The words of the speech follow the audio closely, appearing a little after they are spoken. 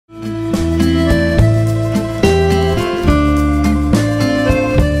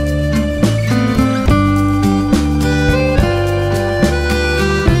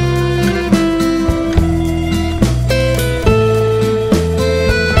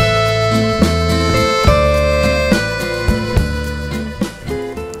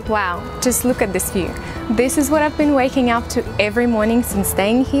Just look at this view. This is what I've been waking up to every morning since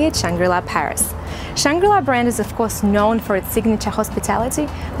staying here at Shangri-La Paris. Shangri-La brand is of course known for its signature hospitality,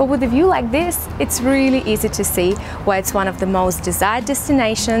 but with a view like this, it's really easy to see why it's one of the most desired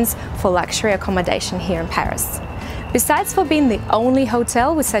destinations for luxury accommodation here in Paris. Besides for being the only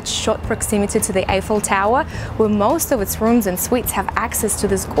hotel with such short proximity to the Eiffel Tower, where most of its rooms and suites have access to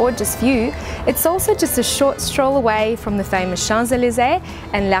this gorgeous view, it's also just a short stroll away from the famous Champs-Élysées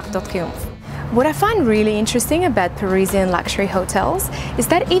and l'Arc de Triomphe. What I find really interesting about Parisian luxury hotels is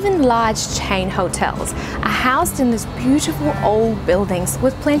that even large chain hotels are housed in these beautiful old buildings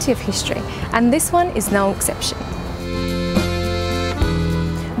with plenty of history, and this one is no exception.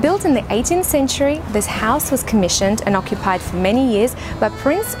 Built in the 18th century, this house was commissioned and occupied for many years by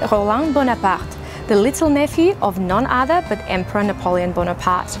Prince Napoleon Bonaparte, the little nephew of none other but Emperor Napoleon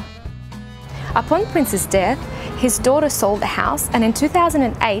Bonaparte. Upon Prince's death, his daughter sold the house, and in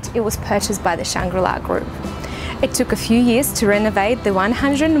 2008 it was purchased by the Shangri-La Group. It took a few years to renovate the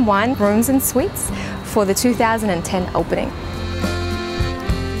 101 rooms and suites for the 2010 opening.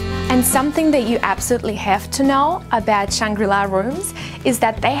 And something that you absolutely have to know about Shangri-La rooms is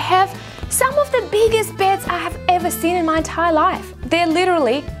that they have some of the biggest beds I have ever seen in my entire life. They're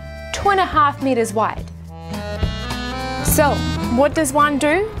literally 2.5 meters wide. So, what does one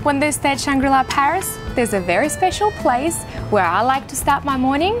do when they stay at Shangri-La Paris? There's a very special place where I like to start my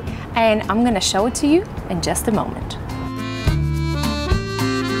morning, and I'm going to show it to you in just a moment.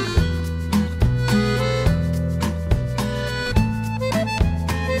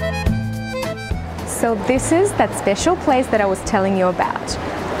 So this is that special place that I was telling you about,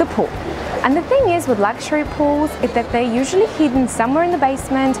 the pool. And the thing is with luxury pools is that they're usually hidden somewhere in the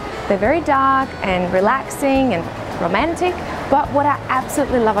basement. They're very dark and relaxing and romantic, but what I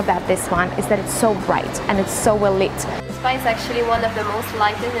absolutely love about this one is that it's so bright and it's so well lit. The spa is actually one of the most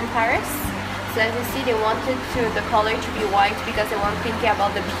lighted in Paris. So as you see, they wanted the color to be white because they weren't thinking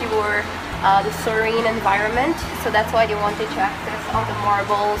about the pure, the serene environment. So that's why they wanted to access all the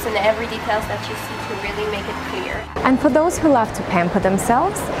marbles and every details that you see to really make it clear. And for those who love to pamper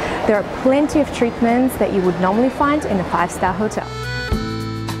themselves, there are plenty of treatments that you would normally find in a 5-star hotel.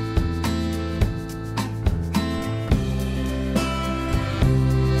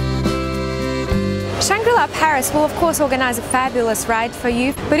 Shangri-La Paris will of course organise a fabulous ride for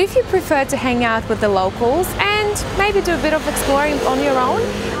you, but if you prefer to hang out with the locals and maybe do a bit of exploring on your own,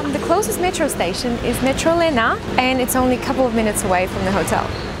 the closest metro station is Metro Lena, and it's only a couple of minutes away from the hotel.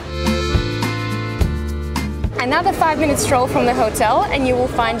 Another 5-minute stroll from the hotel and you will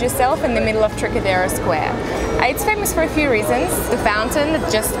find yourself in the middle of Trocadero Square. It's famous for a few reasons: the fountain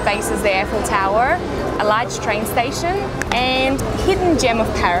that just faces the Eiffel Tower, a large train station, and hidden gem of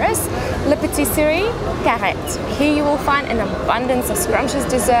Paris, La Patisserie Curate. Here you will find an abundance of scrumptious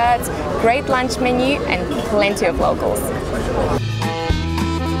desserts, great lunch menu, and plenty of locals.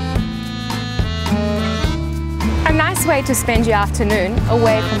 A nice way to spend your afternoon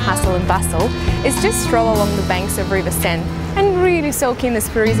away from hustle and bustle is just stroll along the banks of River Seine and really soak in this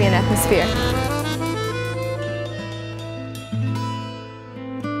Parisian atmosphere.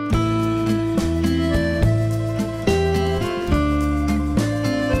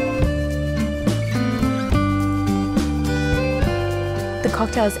 The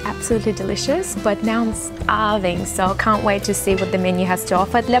cocktail is absolutely delicious, but now I'm starving, so I can't wait to see what the menu has to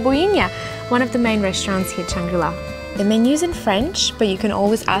offer at La Bohemia, one of the main restaurants here at Shangri-La. The menu's in French, but you can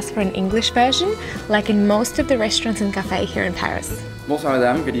always ask for an English version, like in most of the restaurants and cafes here in Paris. Bonsoir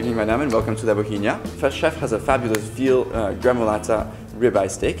madame, good evening madame, and welcome to La Bohemia. First chef has a fabulous veal gremolata ribeye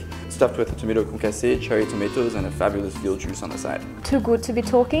steak, stuffed with tomato concassé, cherry tomatoes, and a fabulous veal juice on the side. Too good to be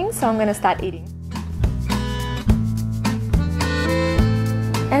talking, so I'm going to start eating.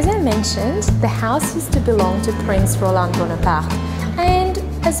 As I mentioned, the house used to belong to Prince Roland Bonaparte, and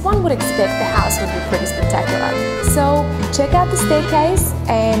as one would expect, the house would be pretty spectacular. So check out the staircase,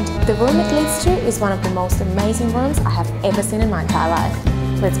 and the room it leads to is one of the most amazing rooms I have ever seen in my entire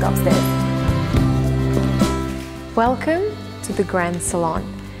life. Let's go upstairs. Welcome to the Grand Salon.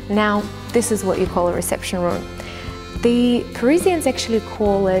 Now, this is what you call a reception room. The Parisians actually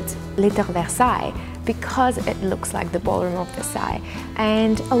call it Little Versailles because it looks like the ballroom of Versailles.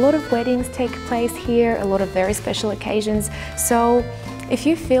 And a lot of weddings take place here, a lot of very special occasions. So if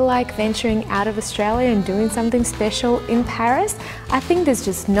you feel like venturing out of Australia and doing something special in Paris, I think there's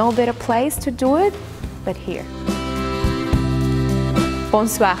just no better place to do it but here.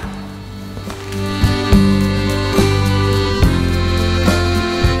 Bonsoir.